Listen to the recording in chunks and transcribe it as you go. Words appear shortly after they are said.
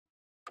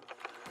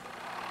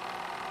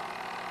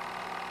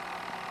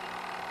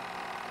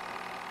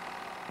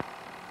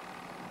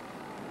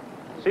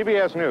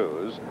CBS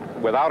News,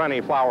 without any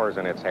flowers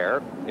in its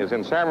hair, is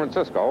in San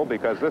Francisco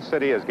because this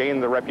city has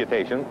gained the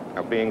reputation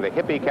of being the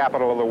hippie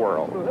capital of the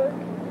world.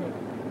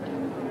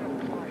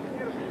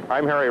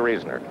 I'm Harry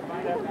Reasoner.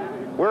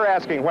 We're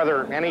asking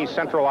whether any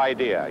central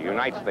idea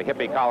unites the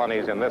hippie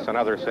colonies in this and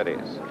other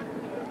cities,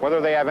 whether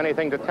they have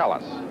anything to tell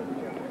us,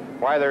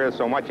 why there is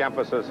so much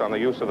emphasis on the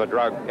use of the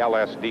drug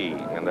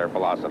LSD in their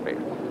philosophy.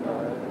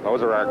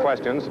 Those are our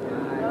questions.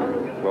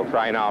 We'll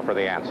try now for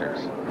the answers.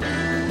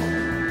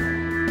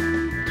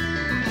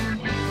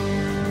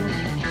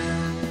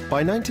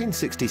 By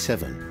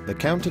 1967, the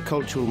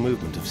countercultural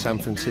movement of San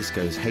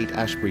Francisco's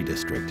Haight-Ashbury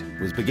district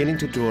was beginning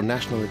to draw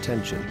national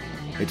attention,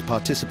 its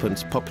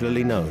participants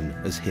popularly known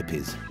as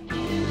hippies.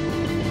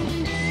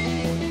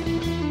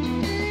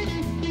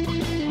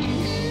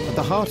 At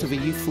the heart of a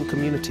youthful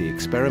community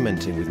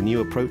experimenting with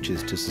new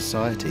approaches to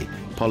society,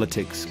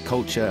 politics,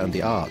 culture, and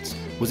the arts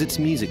was its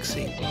music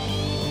scene.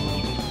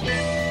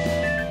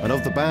 And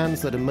of the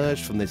bands that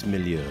emerged from this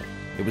milieu,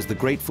 it was the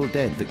Grateful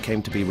Dead that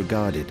came to be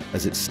regarded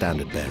as its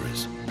standard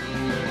bearers.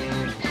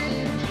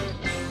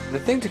 The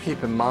thing to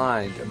keep in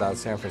mind about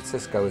San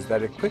Francisco is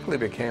that it quickly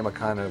became a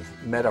kind of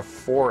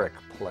metaphoric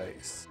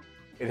place.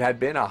 It had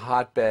been a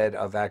hotbed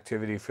of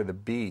activity for the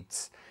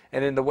Beats,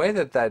 and in the way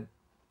that that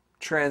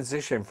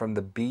transition from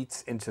the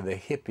Beats into the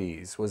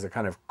hippies was a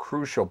kind of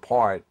crucial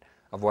part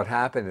of what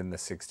happened in the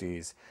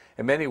 60s,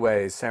 in many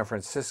ways San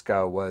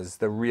Francisco was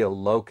the real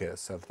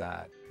locus of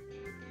that.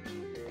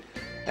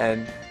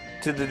 And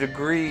to the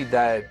degree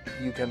that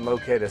you can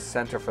locate a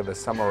center for the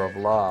summer of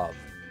love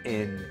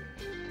in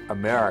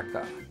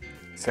America,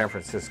 San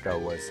Francisco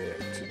was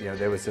it. You know,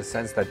 there was a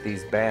sense that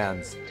these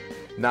bands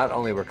not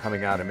only were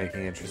coming out and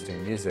making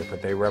interesting music,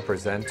 but they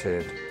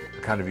represented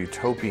a kind of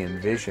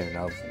utopian vision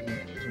of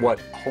what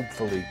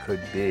hopefully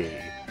could be.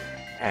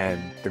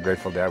 And the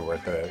Grateful Dead were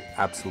at the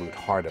absolute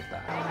heart of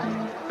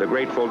that. The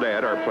Grateful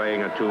Dead are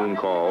playing a tune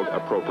called,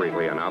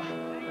 appropriately enough,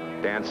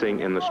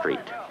 Dancing in the Street.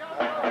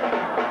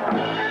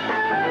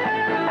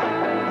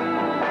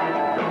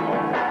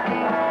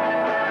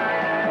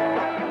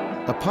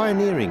 A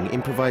pioneering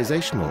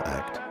improvisational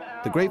act,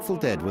 the Grateful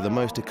Dead were the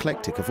most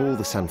eclectic of all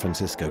the San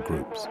Francisco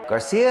groups.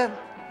 Garcia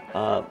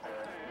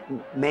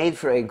made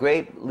for a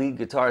great lead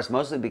guitarist,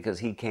 mostly because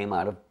he came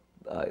out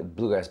of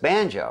bluegrass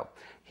banjo.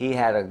 He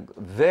had a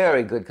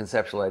very good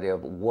conceptual idea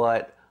of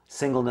what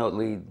single note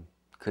lead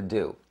could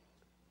do.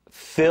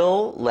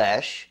 Phil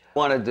Lesh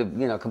wanted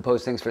to,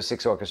 compose things for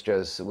 6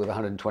 orchestras with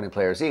 120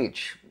 players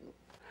each.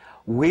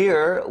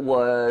 Weir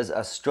was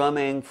a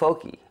strumming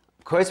folkie.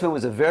 Kreutzmann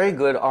was a very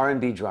good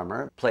R&B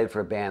drummer, played for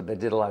a band that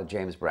did a lot of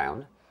James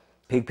Brown.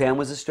 Pigpen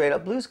was a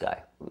straight-up blues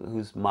guy,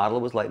 whose model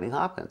was Lightning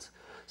Hopkins.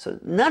 So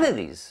none of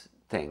these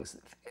things,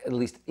 at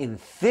least in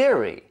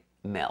theory,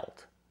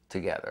 melt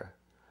together.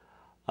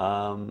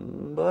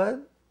 But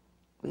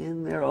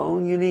in their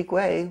own unique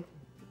way,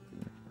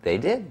 they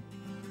did.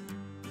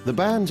 The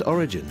band's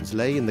origins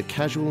lay in the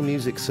casual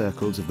music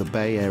circles of the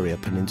Bay Area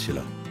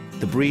Peninsula,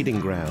 the breeding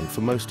ground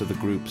for most of the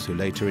groups who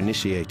later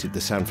initiated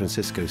the San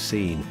Francisco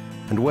scene,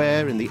 and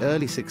where, in the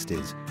early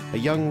 60s, a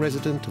young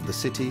resident of the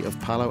city of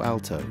Palo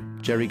Alto,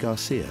 Jerry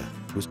Garcia,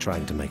 was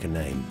trying to make a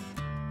name.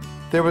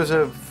 There was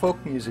a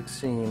folk music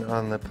scene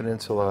on the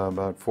peninsula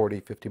about 40,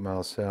 50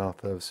 miles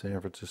south of San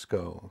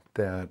Francisco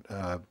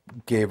that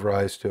gave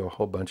rise to a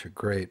whole bunch of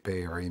great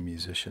Bay Area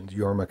musicians.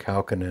 Jorma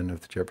Kaukonen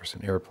of the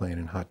Jefferson Airplane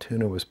and Hot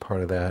Tuna was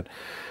part of that.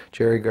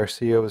 Jerry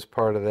Garcia was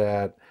part of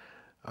that.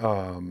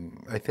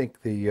 I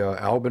think the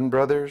Albin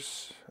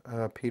brothers,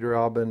 Peter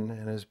Albin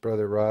and his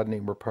brother Rodney,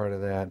 were part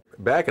of that.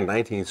 Back in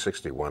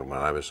 1961, when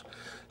I was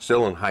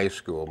still in high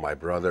school, my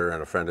brother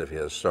and a friend of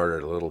his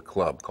started a little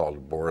club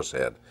called Boar's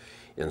Head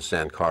in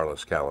San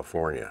Carlos,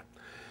 California.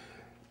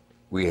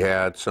 We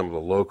had some of the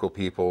local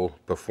people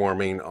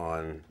performing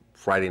on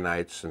Friday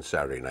nights and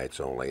Saturday nights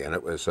only, and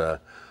it was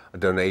a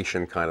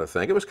donation kind of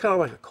thing. It was kind of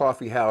like a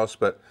coffee house,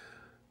 but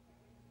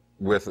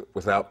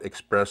without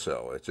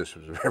espresso. It just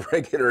was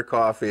regular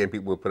coffee, and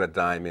people would put a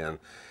dime in,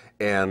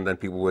 and then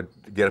people would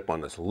get up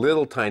on this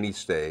little tiny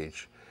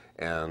stage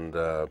and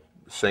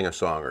sing a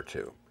song or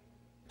two.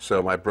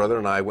 So my brother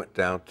and I went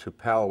down to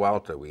Palo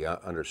Alto. We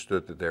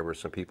understood that there were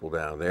some people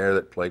down there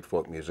that played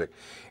folk music,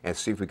 and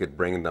see if we could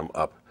bring them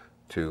up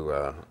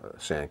to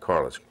San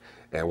Carlos.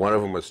 And one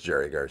of them was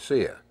Jerry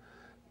Garcia.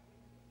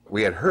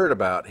 We had heard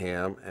about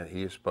him, and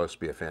he was supposed to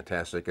be a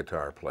fantastic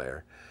guitar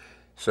player.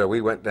 So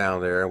we went down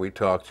there and we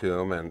talked to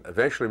him, and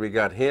eventually we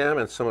got him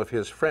and some of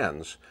his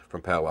friends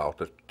from Palo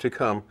Alto to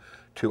come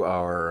to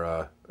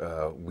our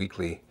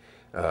weekly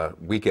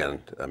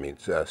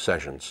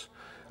sessions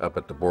up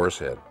at the Boar's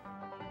Head.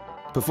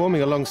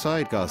 Performing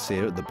alongside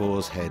Garcia at the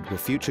Boar's Head were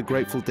future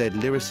Grateful Dead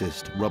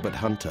lyricist Robert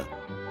Hunter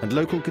and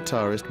local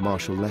guitarist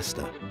Marshall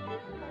Lester.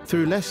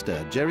 Through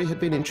Lester, Jerry had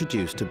been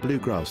introduced to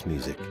bluegrass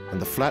music,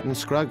 and the Flatt and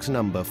Scruggs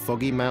number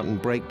Foggy Mountain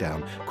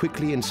Breakdown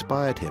quickly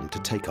inspired him to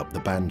take up the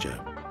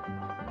banjo.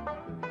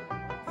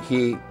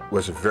 He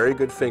was a very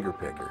good finger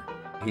picker.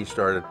 He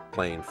started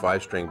playing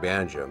 5-string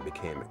banjo and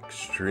became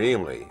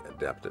extremely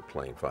adept at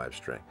playing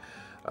 5-string.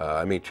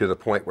 I mean, to the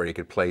point where you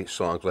could play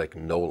songs like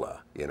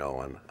Nola, you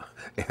know,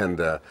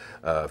 and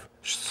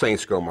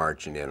Saints Go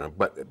Marching In,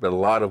 but a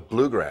lot of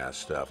bluegrass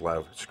stuff, a lot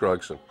of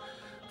Scruggs and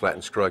Flat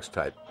and Scruggs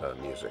type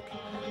music.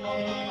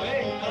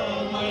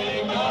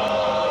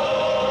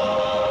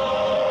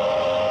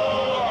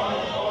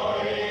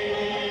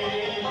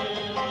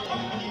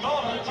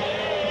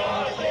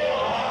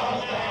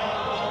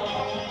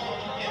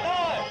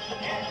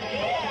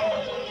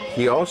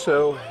 He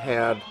also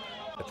had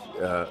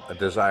a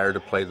desire to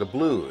play the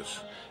blues.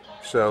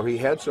 So he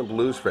had some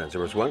blues friends.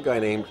 There was one guy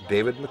named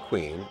David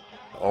McQueen,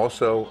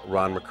 also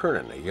Ron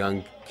McKernan, a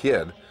young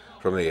kid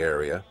from the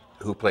area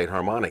who played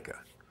harmonica.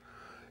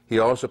 He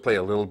also played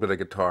a little bit of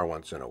guitar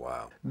once in a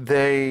while.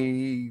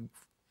 They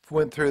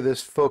went through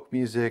this folk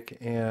music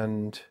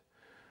and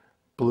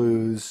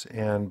blues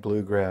and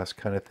bluegrass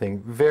kind of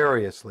thing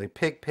variously.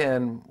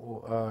 Pigpen,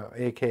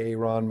 aka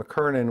Ron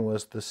McKernan,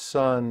 was the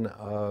son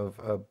of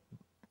a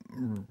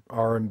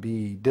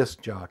R&B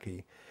disc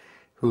jockey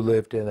who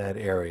lived in that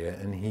area,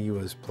 and he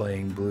was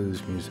playing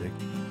blues music.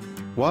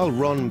 While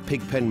Ron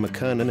Pigpen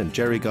McKernan and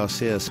Jerry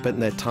Garcia spent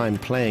their time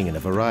playing in a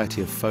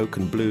variety of folk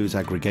and blues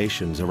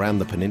aggregations around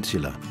the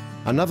peninsula,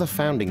 another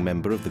founding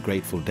member of the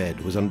Grateful Dead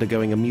was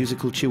undergoing a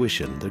musical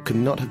tuition that could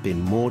not have been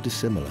more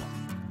dissimilar.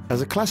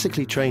 As a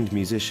classically trained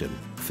musician,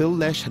 Phil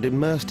Lesh had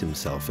immersed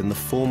himself in the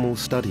formal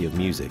study of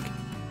music,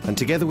 and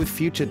together with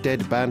future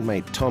Dead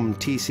bandmate Tom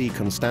T.C.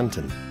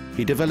 Constantin,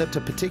 he developed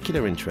a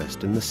particular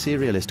interest in the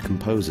serialist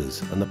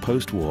composers and the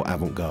post-war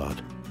avant-garde.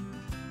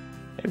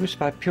 It was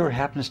by pure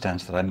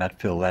happenstance that I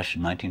met Phil Lesh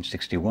in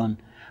 1961.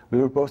 We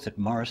were both at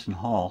Morrison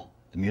Hall,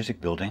 the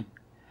music building,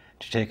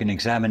 to take an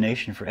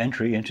examination for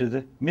entry into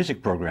the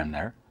music program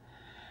there.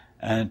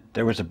 And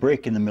there was a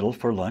break in the middle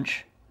for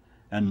lunch,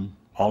 and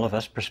all of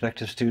us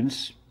prospective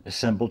students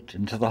assembled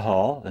into the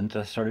hall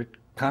and started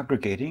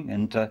congregating,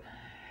 and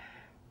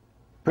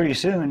pretty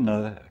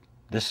soon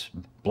this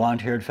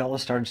blonde-haired fellow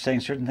started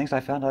saying certain things I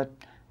found I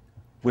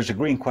was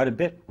agreeing quite a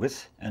bit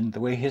with, and the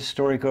way his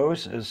story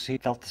goes is he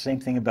felt the same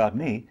thing about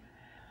me.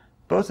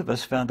 Both of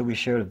us found that we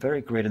shared a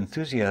very great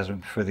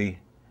enthusiasm for the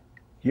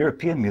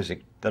European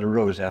music that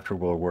arose after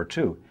World War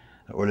II.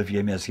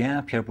 Olivier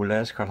Messiaen, Pierre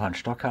Boulez, Karl-Heinz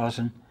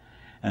Stockhausen,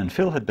 and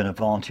Phil had been a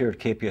volunteer at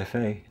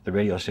KPFA, the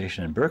radio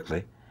station in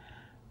Berkeley,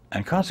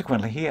 and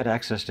consequently he had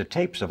access to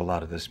tapes of a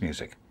lot of this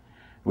music,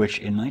 which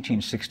in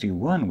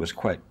 1961 was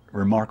quite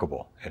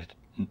remarkable.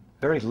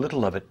 Very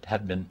little of it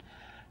had been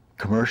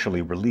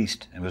commercially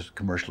released and was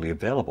commercially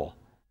available.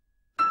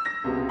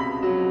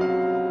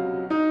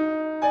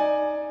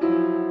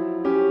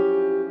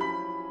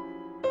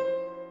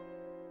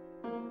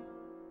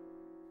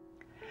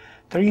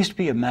 There used to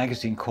be a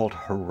magazine called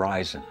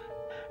Horizon,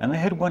 and they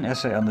had one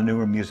essay on the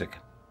newer music,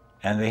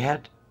 and they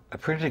had a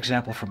printed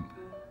example from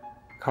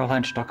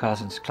Karl-Heinz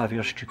Stockhausen's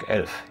Klavierstück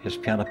 11, his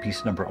piano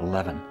piece number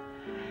 11.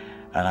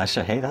 And I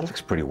said, hey, that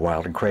looks pretty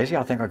wild and crazy.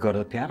 I think I'll go to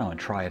the piano and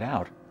try it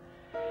out.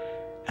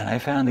 And I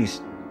found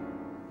these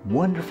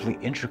wonderfully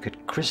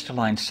intricate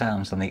crystalline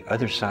sounds on the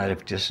other side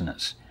of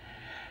dissonance.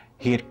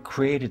 He had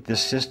created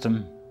this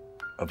system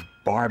of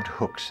barbed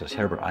hooks, as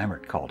Herbert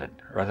Eimert called it,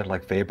 rather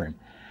like Webern,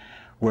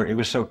 where it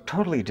was so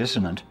totally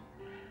dissonant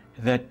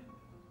that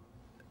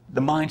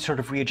the mind sort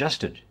of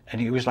readjusted, and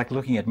it was like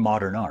looking at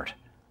modern art.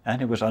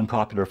 And it was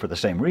unpopular for the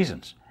same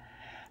reasons.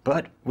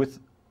 But with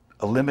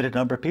a limited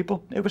number of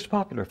people, it was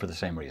popular for the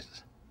same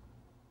reasons.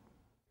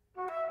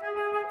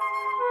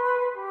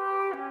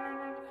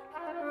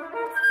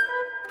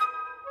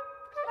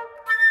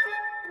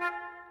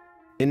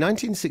 In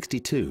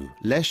 1962,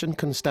 Lesh and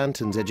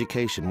Constantin's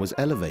education was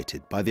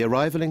elevated by the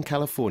arrival in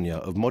California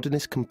of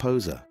modernist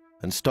composer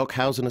and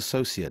Stockhausen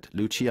associate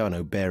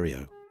Luciano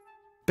Berio.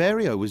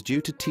 Berio was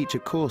due to teach a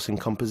course in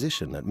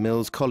composition at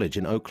Mills College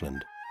in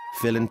Oakland.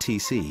 Phil and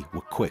TC were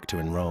quick to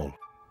enroll.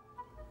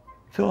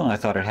 Phil and I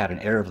thought it had an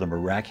air of the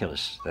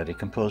miraculous that a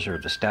composer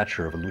of the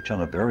stature of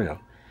Luciano Berio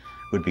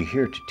would be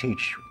here to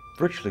teach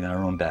virtually in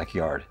our own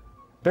backyard.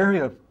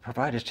 Berio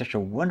provided such a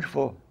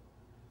wonderful,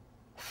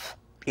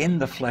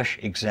 in-the-flesh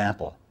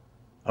example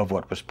of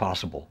what was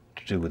possible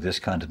to do with this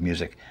kind of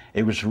music.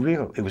 It was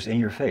real, it was in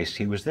your face,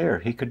 he was there,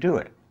 he could do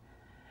it.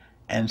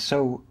 And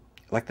so,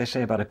 like they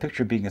say about a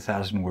picture being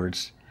 1,000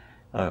 words,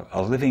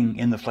 a living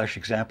in-the-flesh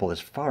example is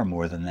far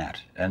more than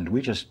that, and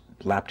we just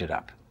lapped it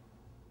up.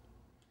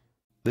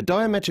 The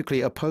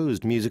diametrically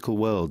opposed musical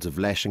worlds of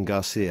Lesh and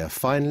Garcia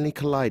finally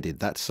collided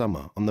that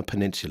summer on the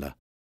peninsula,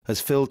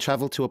 as Phil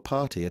travelled to a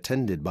party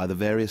attended by the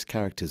various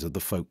characters of the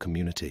folk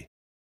community.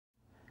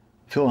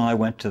 Phil and I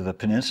went to the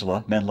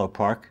peninsula, Menlo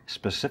Park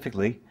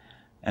specifically,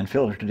 and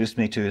Phil introduced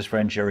me to his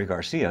friend Jerry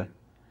Garcia,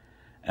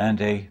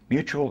 and a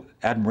mutual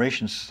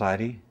admiration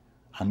society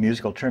on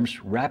musical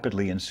terms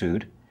rapidly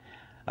ensued.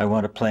 I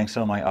wound up playing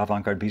some of my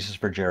avant-garde pieces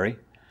for Jerry.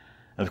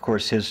 And of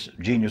course, his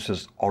genius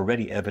was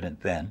already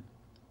evident then.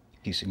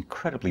 He's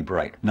incredibly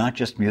bright. Not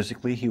just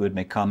musically, he would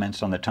make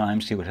comments on the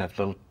times, he would have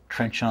little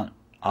trenchant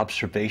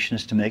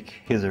observations to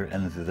make hither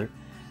and thither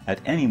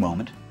at any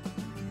moment.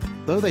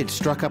 Though they'd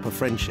struck up a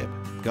friendship,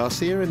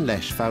 Garcia and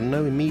Lesh found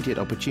no immediate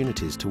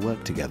opportunities to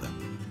work together.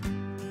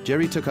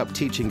 Jerry took up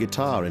teaching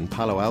guitar in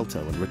Palo Alto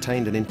and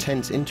retained an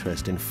intense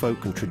interest in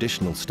folk and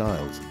traditional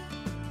styles.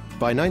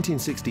 By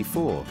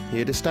 1964, he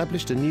had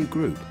established a new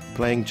group,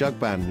 playing jug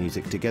band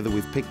music together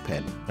with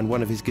Pigpen and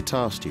one of his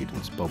guitar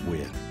students, Bob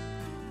Weir.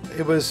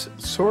 It was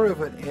sort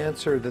of an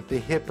answer that the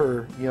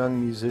hipper young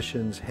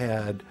musicians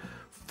had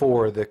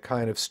for the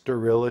kind of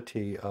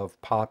sterility of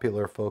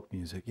popular folk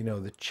music. You know,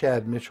 the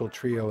Chad Mitchell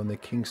Trio and the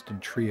Kingston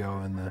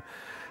Trio and the,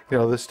 you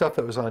know, the stuff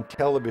that was on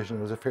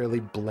television was a fairly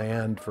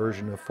bland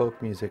version of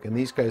folk music, and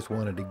these guys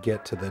wanted to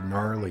get to the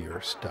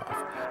gnarlier stuff.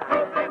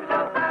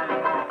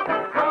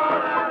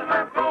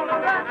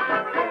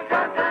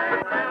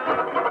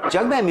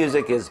 Jug band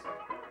music is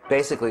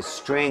basically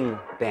string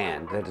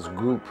band, that is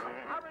group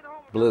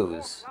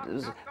blues.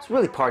 It's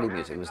really party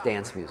music, it was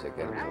dance music,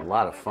 and it was a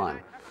lot of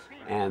fun.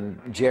 And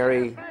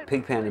Jerry,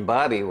 Pigpen, and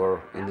Bobby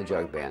were in the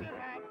jug band.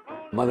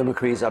 Mother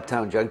McCree's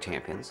Uptown Jug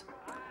Champions.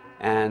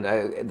 And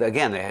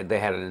again, they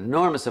had an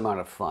enormous amount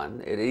of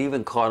fun. It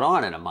even caught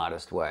on in a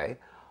modest way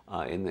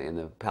in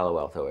the Palo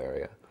Alto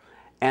area.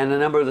 And a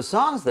number of the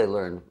songs they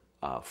learned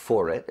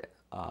for it,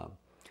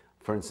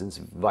 for instance,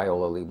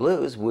 Viola Lee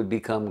Blues, would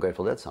become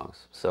Grateful Dead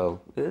songs.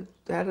 So it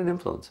had an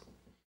influence.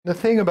 The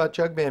thing about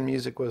jug band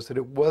music was that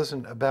it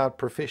wasn't about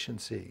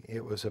proficiency.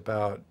 It was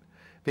about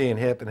being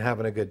hip and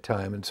having a good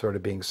time and sort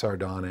of being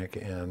sardonic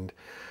and,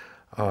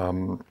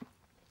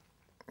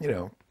 you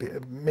know,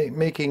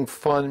 making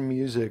fun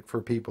music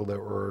for people that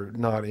were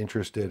not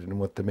interested in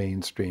what the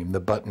mainstream, the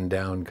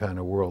button-down kind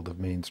of world of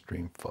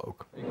mainstream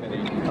folk.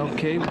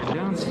 Okay,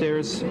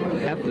 downstairs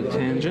at the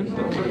Tangent,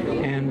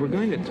 and we're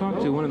going to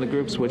talk to one of the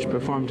groups which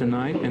performed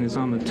tonight and is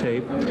on the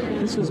tape.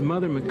 This is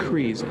Mother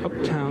McCree's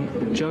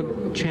Uptown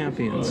Jug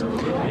Champions,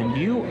 and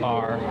you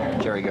are...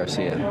 Jerry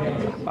Garcia.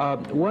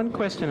 One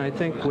question I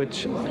think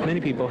which many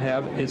people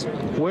have is,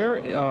 where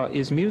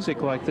is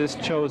music like this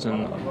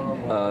chosen?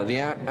 The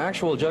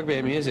actual jug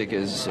band music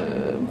is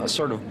a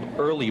sort of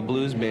early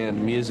blues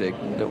band music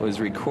that was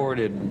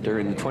recorded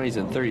during the 20s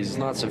and 30s. It's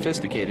not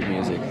sophisticated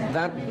music.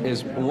 That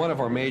is one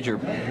of our major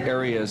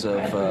areas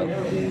of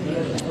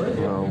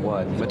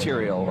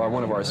material, or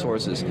one of our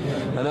sources.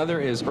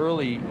 Another is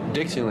early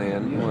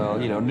Dixieland,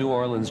 well, you know, New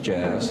Orleans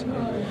jazz.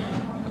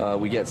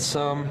 We get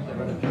some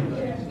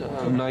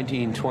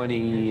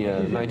 1920,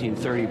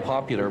 1930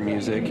 popular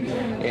music,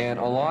 and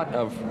a lot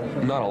of,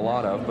 not a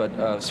lot of, but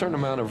a certain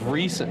amount of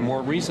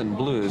more recent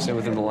blues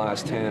within the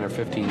last 10 or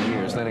 15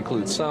 years. That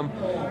includes some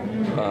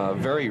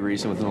very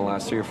recent, within the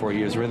last 3 or 4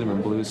 years, rhythm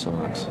and blues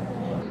songs.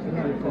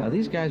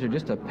 These guys are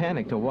just a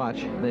panic to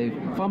watch. They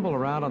fumble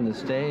around on the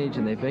stage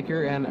and they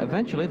bicker, and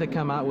eventually they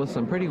come out with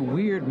some pretty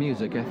weird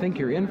music. I think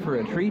you're in for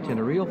a treat and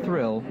a real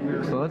thrill.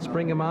 So let's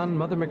bring them on,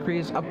 Mother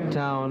McCree's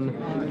Uptown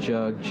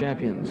Jug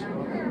Champions.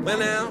 Well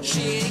now,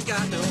 she ain't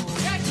got no,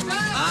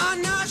 oh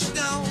no she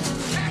don't,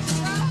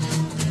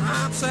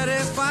 I'm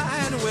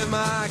satisfied with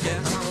my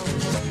gal.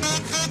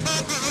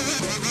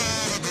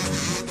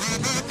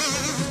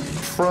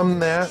 From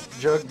that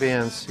jug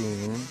band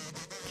scene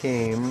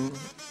came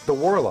the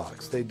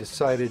Warlocks. They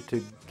decided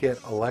to get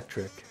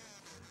electric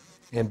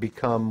and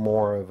become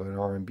more of an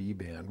R&B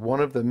band. One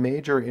of the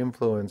major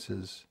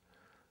influences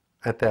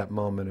at that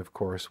moment, of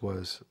course,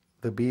 was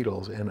the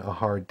Beatles and A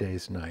Hard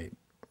Day's Night.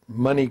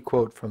 Money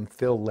quote from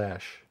Phil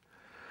Lesh.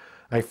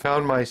 I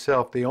found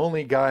myself the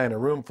only guy in a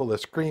room full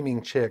of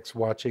screaming chicks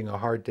watching A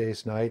Hard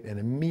Day's Night and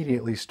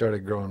immediately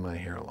started growing my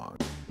hair long.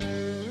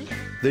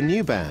 The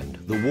new band,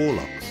 the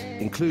Warlocks,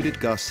 included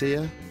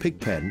Garcia,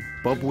 Pigpen,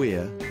 Bob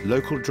Weir,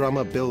 local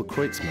drummer Bill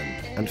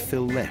Kreutzmann, and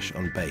Phil Lesh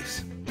on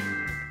bass.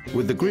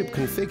 With the group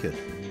configured,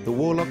 the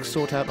Warlocks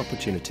sought out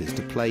opportunities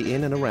to play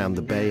in and around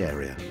the Bay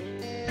Area.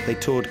 They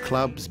toured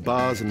clubs,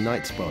 bars, and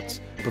night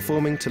spots,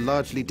 performing to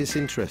largely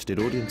disinterested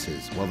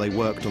audiences while they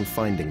worked on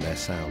finding their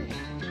sound.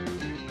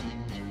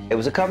 It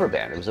was a cover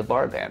band. It was a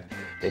bar band.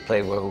 They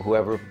played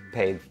whoever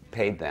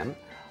paid them,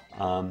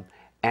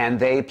 and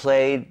they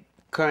played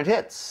current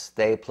hits.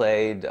 They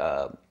played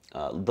The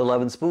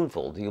Lovin'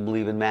 Spoonful, Do You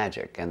Believe in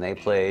Magic? And they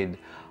played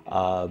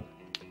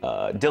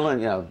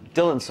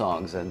Dylan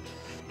songs and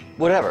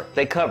whatever.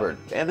 They covered,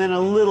 and then a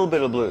little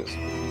bit of blues.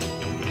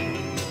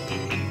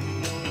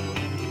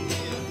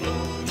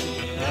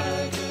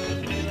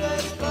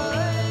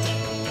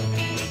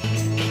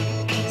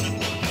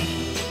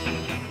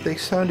 They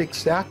sound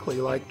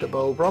exactly like the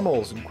Beau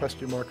Brummels and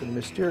Question Mark and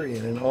the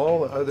Mysterian and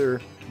all the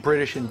other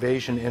British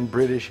invasion and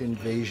British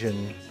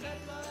invasion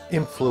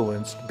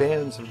influenced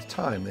bands of the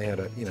time. They had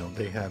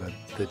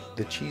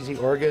the cheesy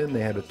organ,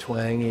 they had a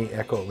twangy,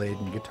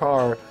 echo-laden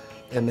guitar,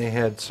 and they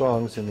had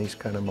songs in these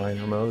kind of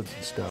minor modes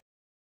and stuff.